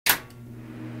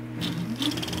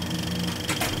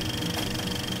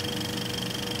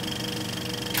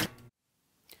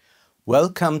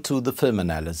Welcome to the film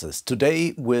analysis.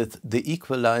 Today with The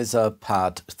Equalizer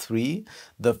Part 3,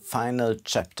 the final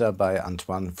chapter by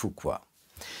Antoine Fuqua.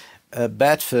 A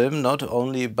bad film not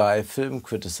only by film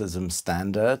criticism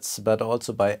standards, but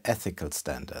also by ethical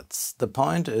standards. The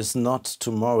point is not to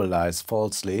moralize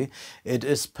falsely. It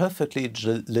is perfectly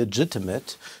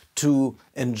legitimate to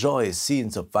enjoy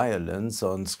scenes of violence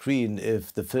on screen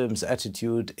if the film's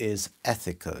attitude is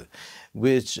ethical,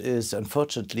 which is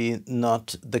unfortunately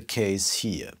not the case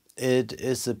here. It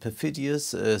is a perfidious,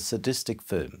 sadistic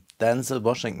film. Denzel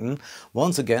Washington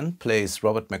once again plays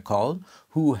Robert McCall,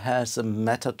 who has a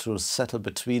matter to settle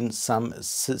between some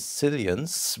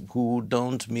Sicilians who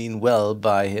don't mean well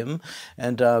by him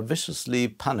and are viciously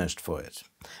punished for it.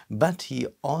 But he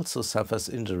also suffers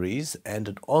injuries, and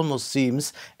it almost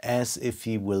seems as if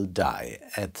he will die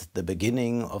at the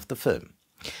beginning of the film.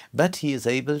 But he is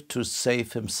able to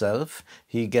save himself.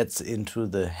 He gets into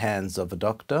the hands of a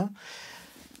doctor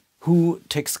who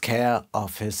takes care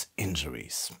of his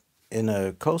injuries. In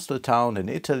a coastal town in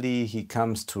Italy, he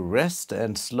comes to rest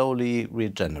and slowly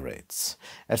regenerates.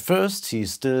 At first, he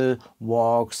still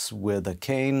walks with a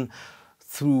cane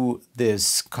through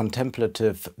this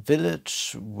contemplative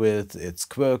village with its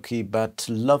quirky but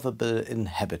lovable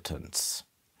inhabitants.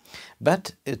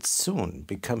 But it soon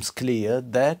becomes clear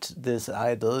that this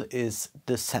idol is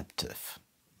deceptive.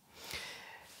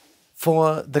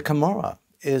 For the Camorra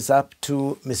is up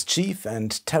to mischief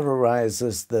and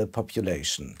terrorizes the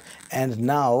population. And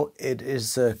now it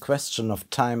is a question of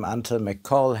time until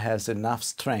McCall has enough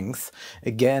strength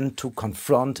again to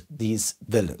confront these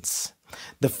villains.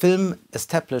 The film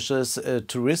establishes a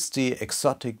touristy,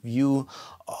 exotic view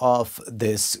of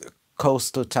this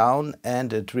coastal town,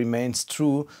 and it remains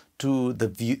true to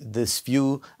this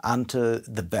view until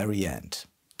the very end.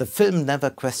 The film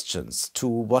never questions to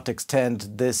what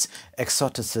extent this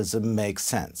exoticism makes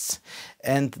sense,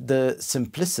 and the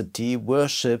simplicity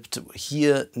worshipped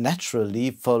here naturally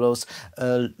follows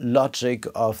a logic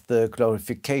of the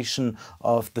glorification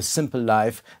of the simple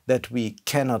life that we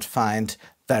cannot find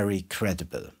very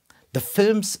credible. The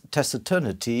film's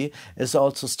taciturnity is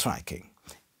also striking.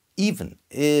 Even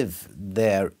if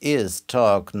there is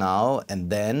talk now and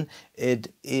then,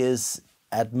 it is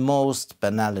at most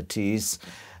banalities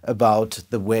about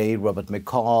the way Robert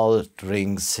McCall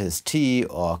drinks his tea,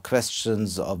 or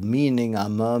questions of meaning are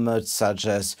murmured such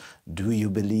as, "Do you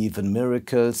believe in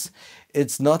miracles?"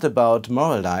 It's not about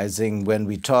moralizing when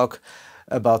we talk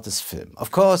about this film. Of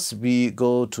course, we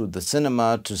go to the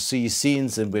cinema to see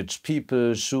scenes in which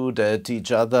people shoot at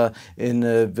each other in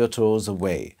a virtuoso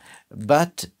way.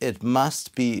 But it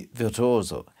must be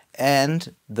virtuoso.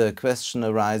 And the question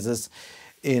arises,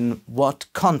 in what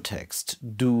context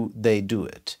do they do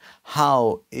it?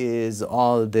 How is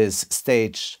all this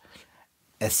staged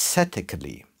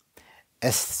aesthetically?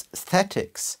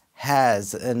 Aesthetics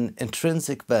has an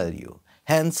intrinsic value,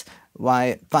 hence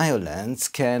why violence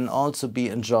can also be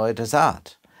enjoyed as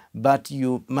art. But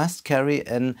you must carry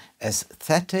an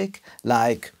aesthetic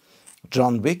like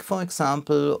John Wick, for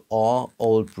example, or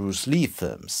old Bruce Lee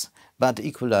films. But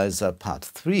Equalizer Part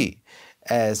 3,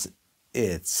 as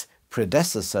its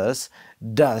predecessors,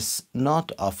 does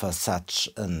not offer such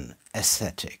an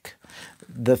aesthetic.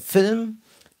 The film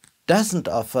doesn't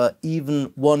offer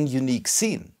even one unique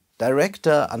scene.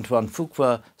 Director Antoine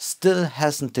Fuqua still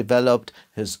hasn't developed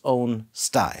his own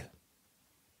style.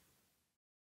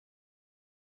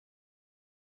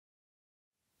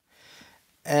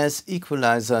 As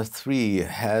Equalizer 3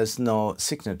 has no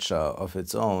signature of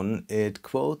its own, it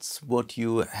quotes what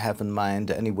you have in mind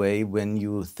anyway when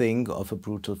you think of a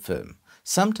brutal film.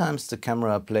 Sometimes the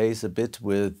camera plays a bit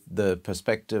with the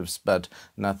perspectives, but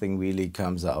nothing really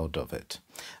comes out of it.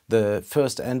 The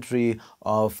first entry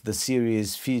of the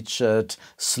series featured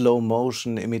slow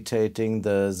motion imitating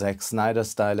the Zack Snyder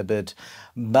style a bit,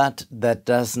 but that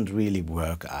doesn't really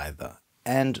work either.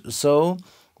 And so,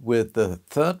 with the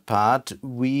third part,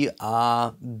 we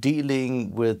are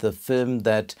dealing with a film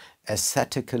that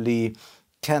aesthetically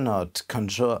cannot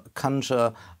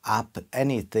conjure up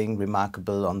anything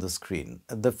remarkable on the screen.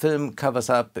 The film covers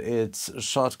up its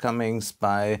shortcomings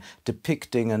by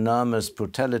depicting enormous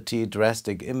brutality,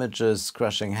 drastic images,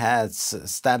 crushing heads,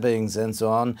 stabbings, and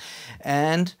so on.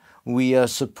 And we are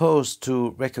supposed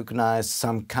to recognize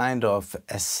some kind of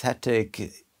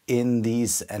aesthetic in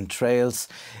these entrails,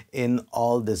 in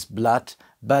all this blood,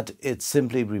 but it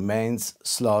simply remains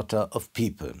slaughter of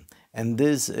people. And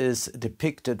this is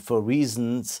depicted for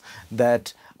reasons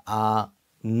that are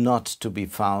not to be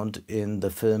found in the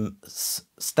film's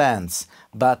stance,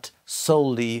 but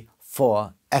solely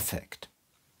for effect.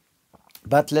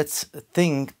 But let's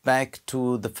think back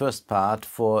to the first part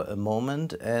for a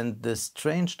moment and the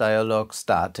strange dialogue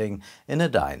starting in a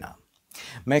diner.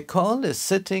 McCall is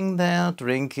sitting there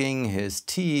drinking his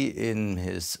tea in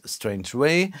his strange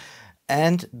way,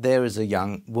 and there is a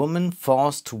young woman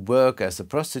forced to work as a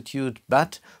prostitute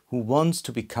but who wants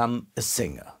to become a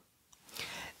singer.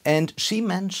 And she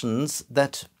mentions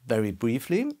that very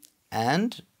briefly,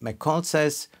 and McCall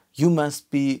says, "You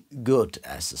must be good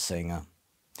as a singer."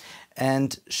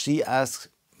 And she asks,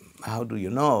 "How do you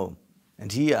know?"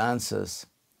 And he answers,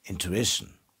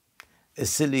 "Intuition." A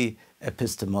silly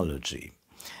epistemology,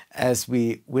 as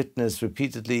we witness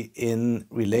repeatedly in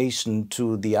relation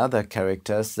to the other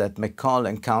characters that McCall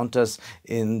encounters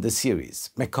in the series.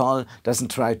 McCall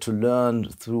doesn't try to learn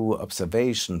through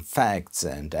observation, facts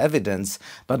and evidence,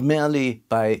 but merely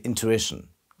by intuition.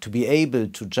 To be able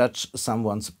to judge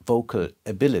someone's vocal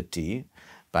ability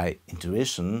by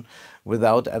intuition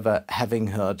without ever having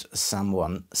heard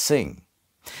someone sing.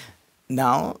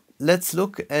 Now, let's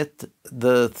look at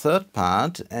the third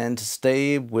part and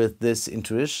stay with this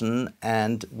intuition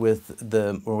and with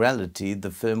the morality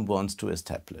the film wants to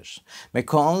establish.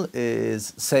 McCall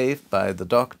is saved by the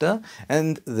doctor,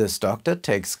 and this doctor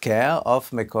takes care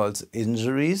of McCall's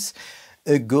injuries.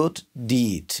 A good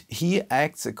deed. He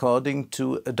acts according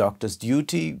to a doctor's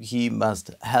duty. He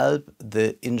must help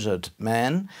the injured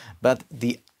man, but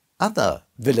the other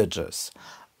villagers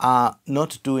are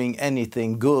not doing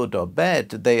anything good or bad,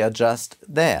 they are just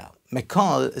there.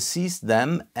 McCall sees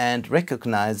them and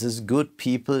recognizes good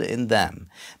people in them.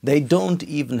 They don't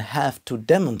even have to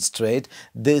demonstrate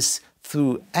this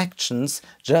through actions,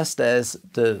 just as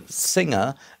the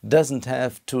singer doesn't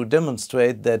have to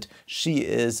demonstrate that she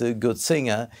is a good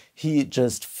singer. He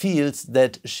just feels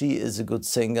that she is a good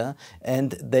singer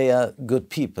and they are good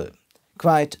people.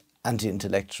 Quite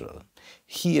anti-intellectual.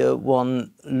 Here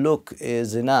one look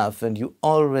is enough and you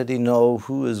already know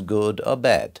who is good or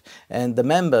bad. And the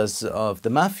members of the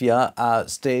Mafia are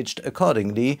staged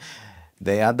accordingly.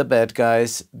 They are the bad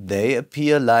guys, they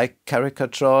appear like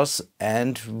caricatures,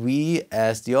 and we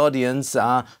as the audience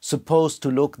are supposed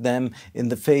to look them in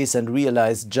the face and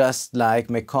realize, just like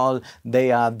McCall,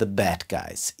 they are the bad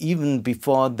guys, even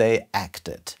before they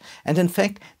acted. And in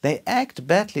fact, they act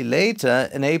badly later,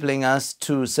 enabling us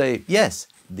to say, yes,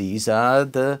 these are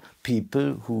the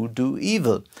people who do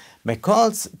evil.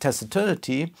 McCall's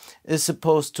taciturnity is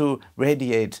supposed to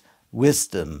radiate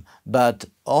wisdom, but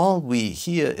all we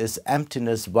hear is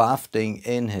emptiness wafting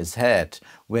in his head.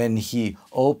 When he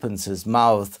opens his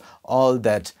mouth, all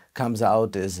that comes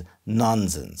out is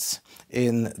nonsense.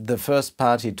 In the first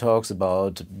part he talks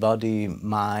about body,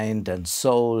 mind and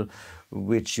soul,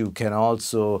 which you can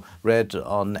also read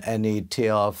on any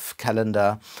Teof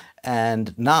calendar.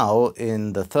 And now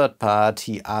in the third part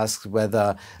he asks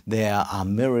whether there are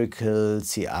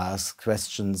miracles, he asks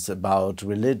questions about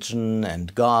religion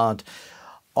and God,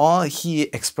 or he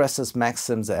expresses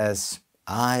maxims as,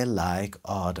 "I like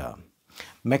order."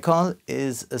 McCall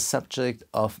is a subject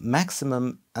of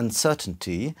maximum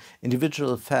uncertainty.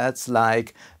 Individual fads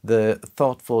like the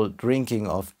thoughtful drinking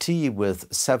of tea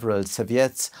with several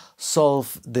serviettes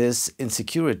solve this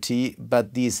insecurity,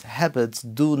 but these habits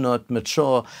do not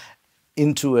mature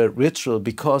into a ritual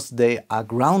because they are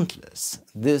groundless.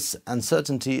 This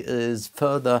uncertainty is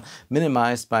further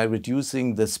minimized by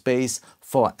reducing the space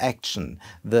for action.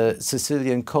 The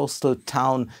Sicilian coastal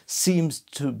town seems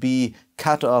to be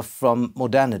cut off from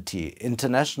modernity.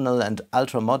 International and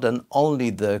ultra-modern, only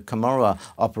the Camorra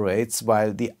operates,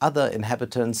 while the other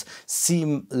inhabitants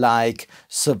seem like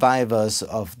survivors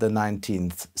of the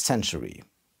 19th century.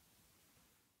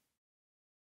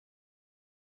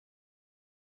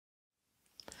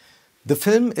 The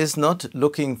film is not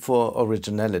looking for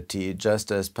originality,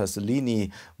 just as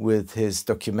Pasolini with his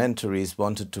documentaries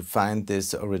wanted to find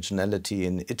this originality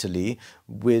in Italy,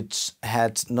 which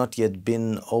had not yet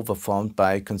been overformed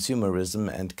by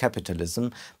consumerism and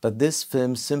capitalism, but this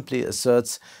film simply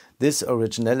asserts this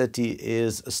originality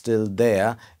is still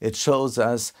there. It shows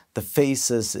us the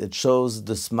faces, it shows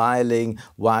the smiling,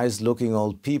 wise-looking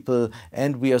old people,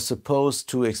 and we are supposed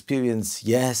to experience,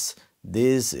 yes,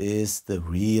 this is the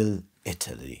real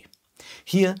Italy.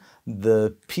 Here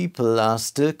the people are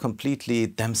still completely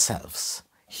themselves.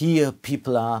 Here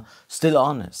people are still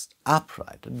honest,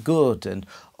 upright and good, and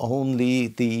only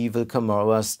the evil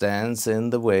Camorra stands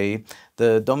in the way.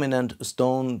 The dominant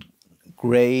stone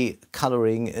grey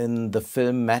coloring in the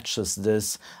film matches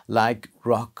this. Like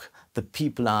rock, the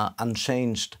people are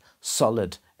unchanged,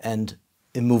 solid and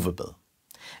immovable.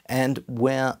 And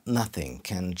where nothing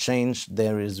can change,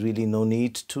 there is really no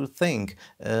need to think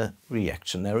a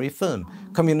reactionary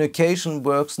film. Communication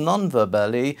works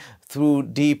non-verbally through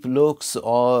deep looks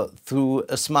or through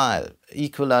a smile.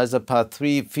 Equalizer Part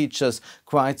 3 features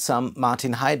quite some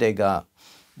Martin Heidegger.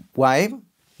 Why?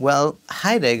 Well,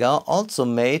 Heidegger also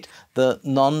made the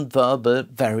non-verbal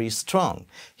very strong.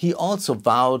 He also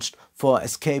vouched for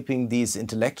escaping these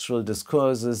intellectual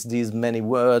discourses, these many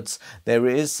words. There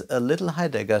is a little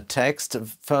Heidegger text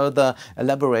further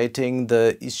elaborating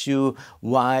the issue,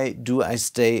 why do I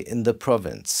stay in the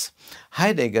province?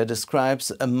 Heidegger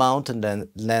describes a mountain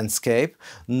landscape,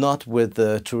 not with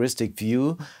the touristic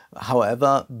view,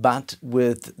 however, but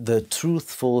with the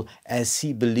truthful as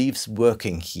he believes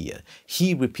working here.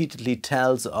 He repeatedly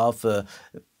tells of a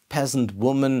peasant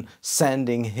woman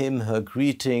sending him her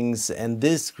greetings, and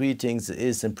this greetings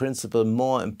is in principle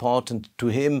more important to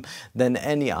him than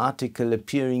any article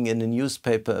appearing in a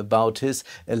newspaper about his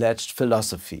alleged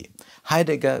philosophy.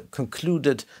 Heidegger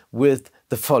concluded with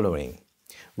the following: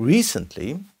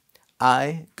 recently,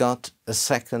 I got a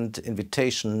second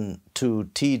invitation to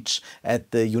teach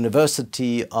at the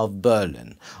University of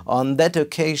Berlin. On that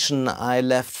occasion, I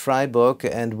left Freiburg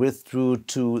and withdrew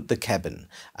to the cabin.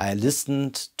 I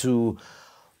listened to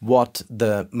what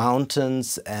the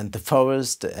mountains and the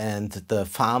forest and the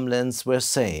farmlands were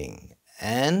saying.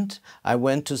 And I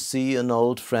went to see an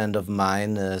old friend of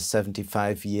mine, a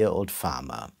 75-year-old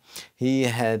farmer. He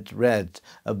had read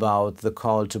about the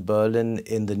call to Berlin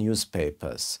in the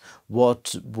newspapers.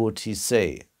 What would he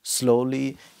say?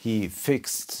 Slowly he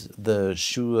fixed the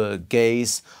sure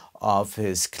gaze of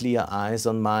his clear eyes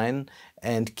on mine,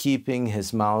 and keeping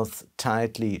his mouth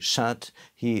tightly shut,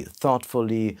 he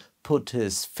thoughtfully put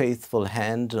his faithful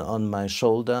hand on my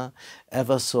shoulder.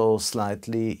 Ever so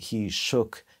slightly he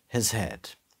shook his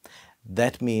head.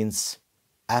 That means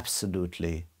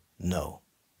absolutely no.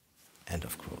 End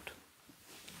of quote.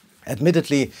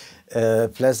 Admittedly, a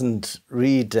pleasant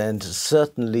read, and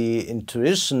certainly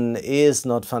intuition is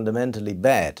not fundamentally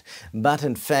bad, but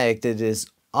in fact it is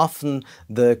often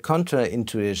the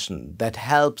contra-intuition that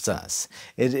helps us.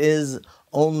 It is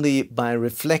only by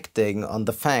reflecting on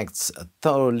the facts,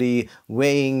 thoroughly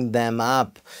weighing them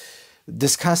up,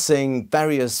 discussing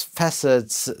various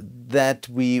facets, that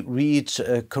we reach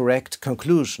a correct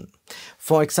conclusion.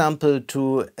 For example,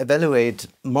 to evaluate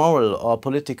moral or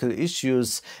political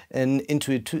issues, an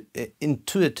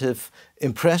intuitive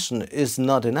impression is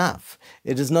not enough.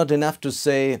 It is not enough to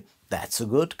say, that's a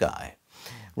good guy.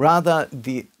 Rather,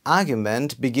 the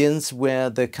argument begins where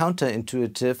the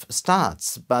counterintuitive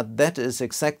starts, but that is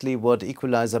exactly what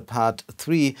Equalizer Part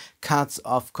 3 cuts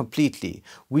off completely.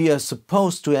 We are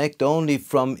supposed to act only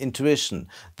from intuition.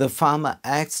 The farmer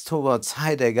acts towards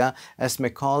Heidegger as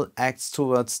McCall acts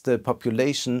towards the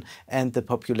population, and the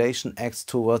population acts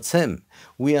towards him.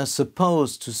 We are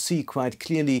supposed to see quite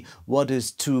clearly what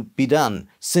is to be done,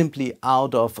 simply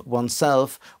out of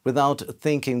oneself, without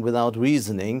thinking, without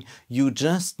reasoning. You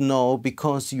just know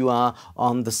because you are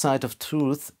on the side of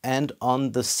truth and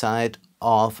on the side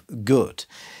of good.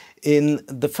 In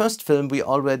the first film, we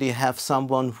already have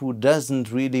someone who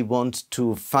doesn't really want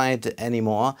to fight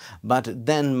anymore, but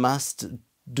then must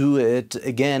do it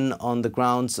again on the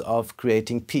grounds of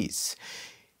creating peace.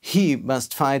 He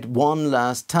must fight one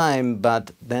last time,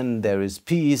 but then there is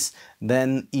peace,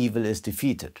 then evil is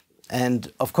defeated.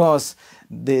 And of course,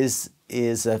 this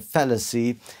is a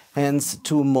fallacy. Hence,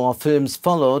 2 more films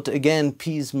followed. Again,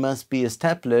 peace must be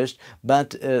established,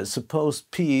 but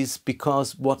supposed peace,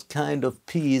 because what kind of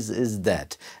peace is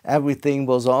that? Everything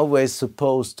was always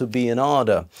supposed to be in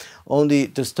order, only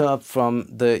disturbed from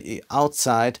the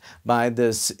outside by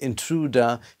this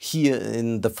intruder here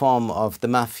in the form of the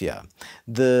Mafia.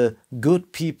 The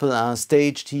good people are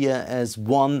staged here as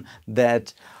one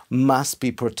that must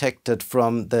be protected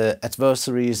from the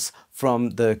adversaries,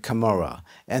 from the Camorra.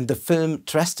 And the film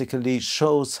drastically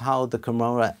shows how the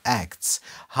Camorra acts.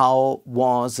 How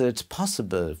was it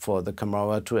possible for the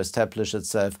Camorra to establish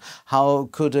itself? How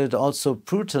could it also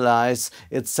brutalize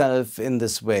itself in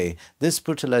this way? This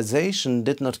brutalization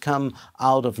did not come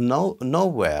out of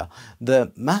nowhere.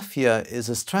 The Mafia is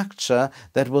a structure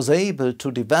that was able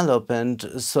to develop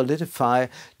and solidify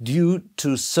due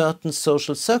to certain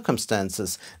social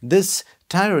circumstances. This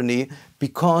tyranny,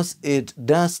 because it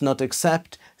does not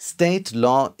accept state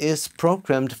law, is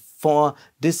programmed for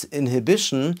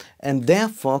disinhibition and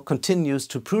therefore continues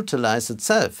to brutalize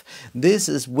itself. This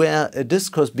is where a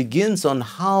discourse begins on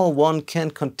how one can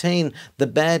contain the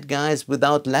bad guys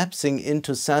without lapsing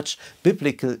into such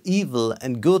biblical evil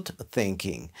and good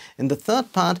thinking. In the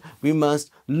third part, we must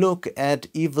look at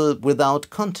evil without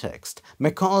context.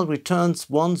 McCall returns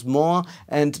once more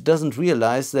and doesn't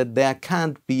realize that there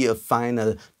can't be a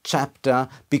final chapter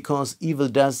because evil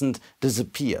doesn't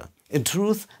disappear. In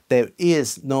truth, there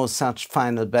is no such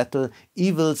final battle.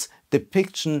 Evil's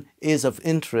depiction is of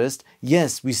interest.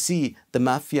 Yes, we see the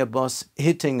mafia boss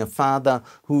hitting a father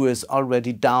who is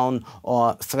already down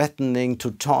or threatening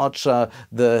to torture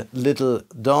the little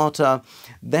daughter.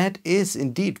 That is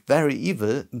indeed very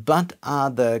evil, but are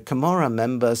the Camorra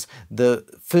members the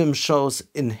film shows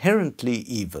inherently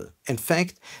evil? In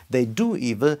fact, they do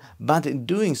evil, but in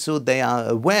doing so they are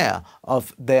aware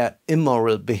of their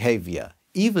immoral behavior.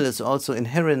 Evil is also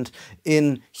inherent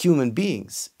in human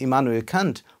beings. Immanuel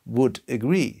Kant would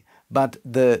agree. But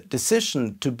the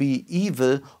decision to be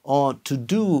evil or to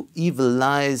do evil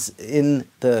lies in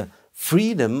the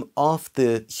freedom of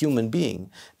the human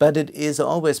being. But it is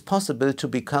always possible to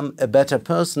become a better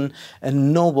person,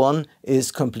 and no one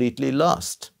is completely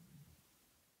lost.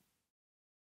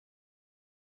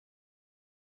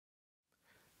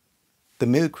 The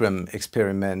Milgram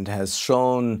experiment has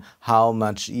shown how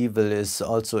much evil is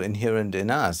also inherent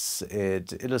in us.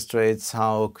 It illustrates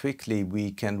how quickly we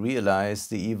can realize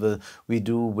the evil we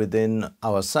do within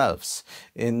ourselves.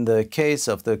 In the case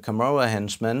of the Camorra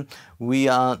henchmen, we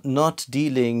are not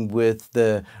dealing with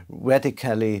the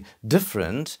radically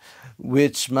different,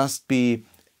 which must be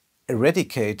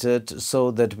eradicated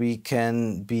so that we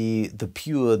can be the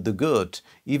pure, the good.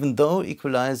 Even though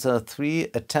Equalizer 3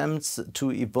 attempts to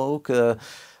evoke a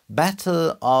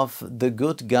battle of the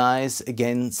good guys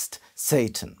against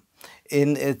Satan.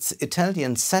 In its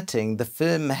Italian setting, the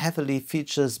film heavily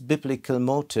features biblical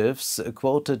motives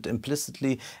quoted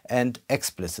implicitly and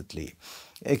explicitly.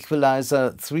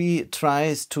 Equalizer 3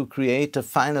 tries to create a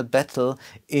final battle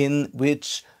in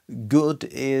which good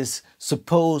is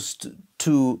supposed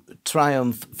to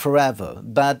triumph forever.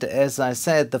 But as I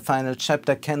said, the final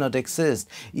chapter cannot exist.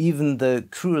 Even the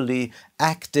cruelly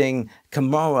acting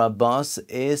Camorra boss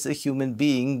is a human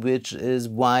being, which is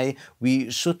why we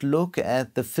should look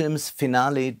at the film's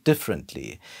finale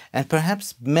differently. And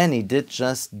perhaps many did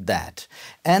just that.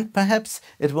 And perhaps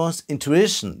it was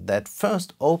intuition that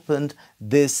first opened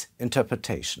this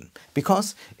interpretation.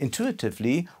 Because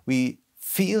intuitively we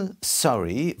feel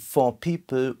sorry for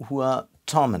people who are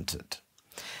tormented.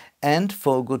 And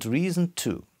for good reason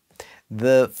too.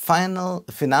 The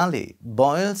finale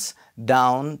boils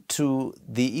down to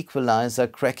the Equalizer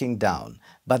cracking down.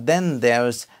 But then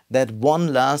there's that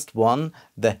one last one,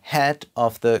 the head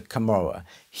of the Camorra.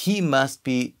 He must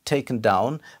be taken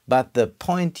down, but the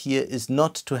point here is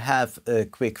not to have a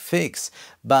quick fix,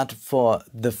 but for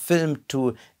the film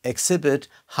to exhibit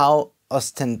how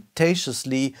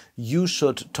ostentatiously you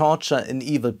should torture an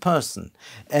evil person.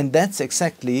 And that's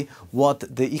exactly what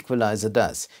the Equalizer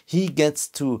does. He gets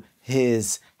to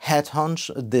his head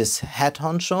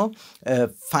honcho,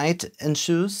 fight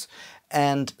ensues,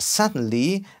 and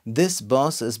suddenly this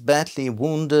boss is badly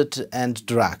wounded and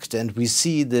drugged, and we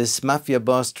see this mafia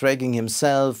boss dragging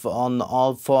himself on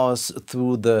all fours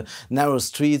through the narrow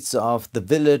streets of the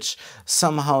village,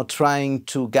 somehow trying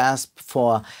to gasp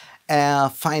for air,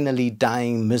 finally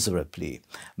dying miserably.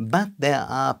 But there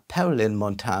are parallel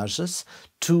montages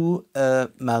to a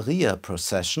Maria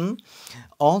procession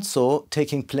also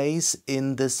taking place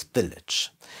in this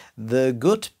village. The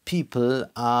good people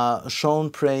are shown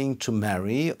praying to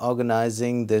Mary,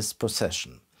 organizing this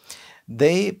procession.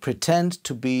 They pretend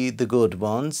to be the good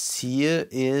ones. Here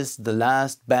is the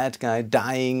last bad guy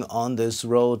dying on this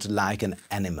road like an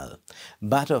animal.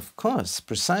 But of course,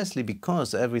 precisely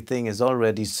because everything is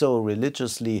already so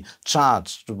religiously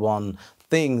charged, one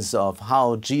thinks of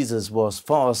how Jesus was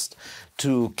forced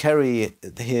to carry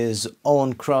his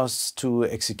own cross to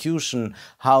execution,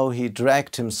 how he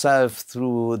dragged himself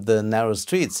through the narrow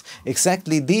streets.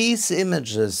 Exactly these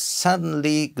images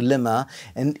suddenly glimmer,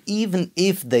 and even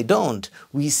if they don't,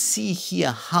 we see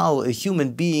here how a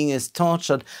human being is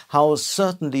tortured, how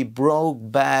certainly broke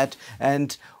bad,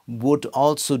 and would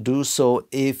also do so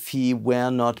if he were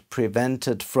not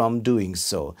prevented from doing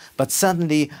so. But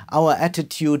suddenly our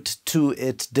attitude to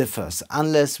it differs.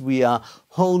 Unless we are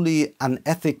wholly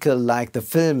unethical like the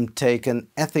film, take an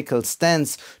ethical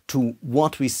stance to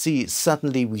what we see,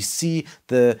 suddenly we see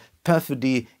the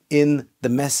perfidy in the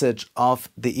message of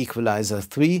the Equalizer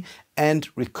 3 and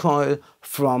recoil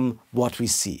from what we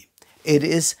see. It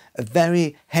is a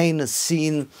very heinous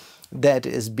scene that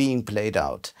is being played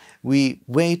out. We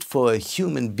wait for a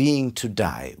human being to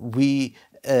die.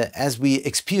 As we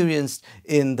experienced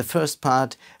in the first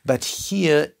part, but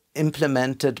here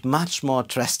implemented much more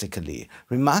drastically.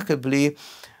 Remarkably,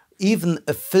 even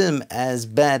a film as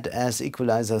bad as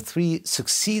Equalizer 3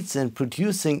 succeeds in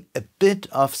producing a bit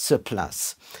of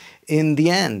surplus. In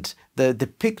the end, the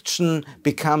depiction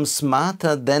becomes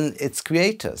smarter than its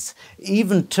creators,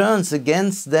 even turns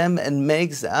against them and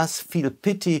makes us feel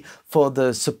pity for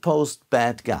the supposed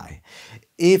bad guy.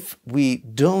 If we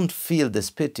don't feel this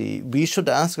pity, we should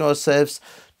ask ourselves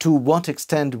to what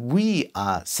extent we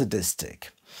are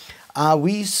sadistic. Are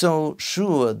we so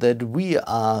sure that we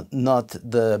are not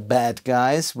the bad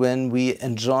guys when we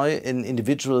enjoy an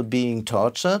individual being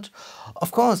tortured?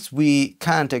 Of course, we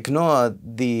can't ignore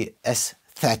the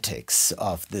aesthetics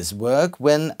of this work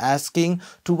when asking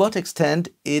to what extent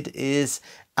it is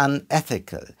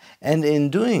unethical. And in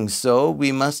doing so,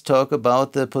 we must talk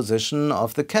about the position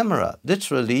of the camera,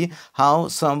 literally how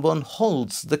someone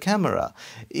holds the camera.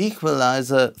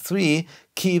 Equalizer 3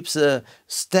 keeps a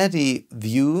steady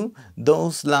view.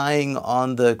 Those lying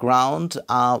on the ground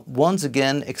are once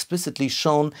again explicitly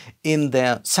shown in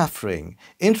their suffering.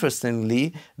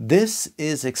 Interestingly, this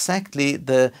is exactly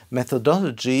the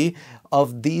methodology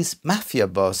of these mafia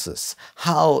bosses,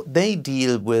 how they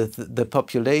deal with the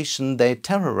population they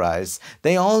terrorize.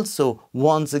 They also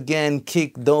once again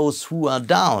kick those who are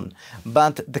down,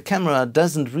 but the camera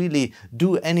doesn't really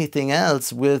do anything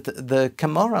else with the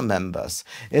Camorra members.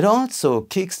 It also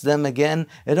kicks them again,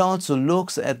 it also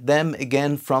looks at them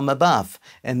again from above.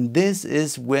 And this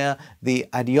is where the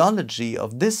ideology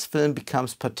of this film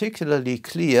becomes particularly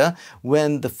clear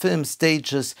when the film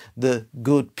stages the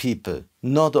good people.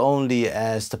 Not only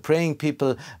as the praying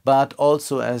people, but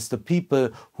also as the people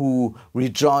who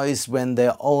rejoice when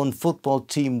their own football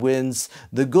team wins.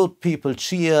 The good people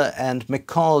cheer, and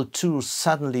McCall too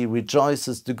suddenly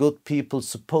rejoices. The good people,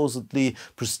 supposedly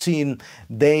pristine,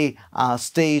 they are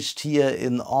staged here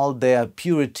in all their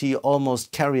purity,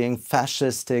 almost carrying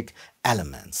fascistic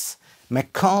elements.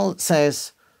 McCall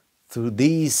says, "Through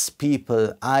these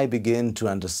people I begin to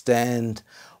understand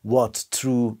what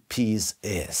true peace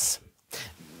is."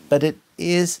 But it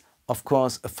is, of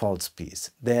course, a false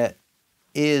peace. There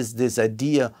is this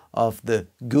idea of the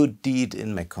good deed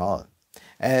in McCall.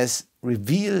 As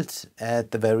revealed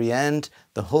at the very end,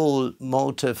 the whole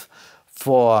motive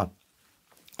for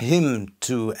him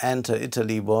to enter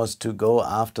Italy was to go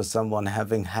after someone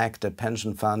having hacked a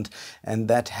pension fund, and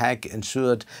that hack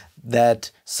ensured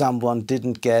that someone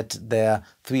didn't get their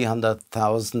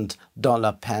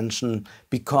 $300,000 pension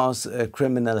because a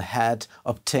criminal had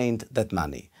obtained that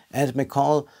money. And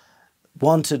McCall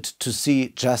wanted to see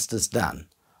justice done.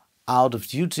 Out of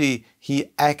duty,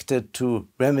 he acted to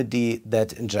remedy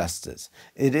that injustice.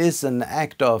 It is an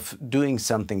act of doing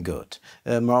something good,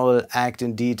 a moral act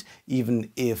indeed,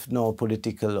 even if no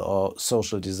political or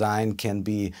social design can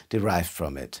be derived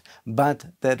from it. But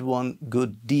that one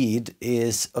good deed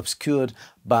is obscured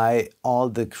by all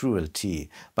the cruelty,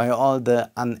 by all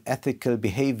the unethical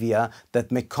behavior that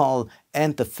McCall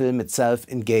and the film itself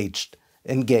engage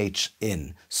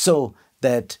in, so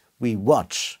that we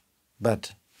watch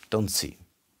but don't see.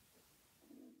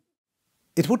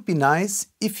 It would be nice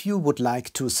if you would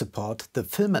like to support the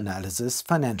film analysis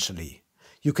financially.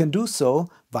 You can do so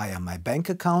via my bank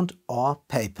account or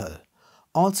PayPal.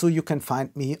 Also, you can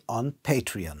find me on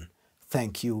Patreon.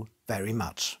 Thank you very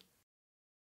much.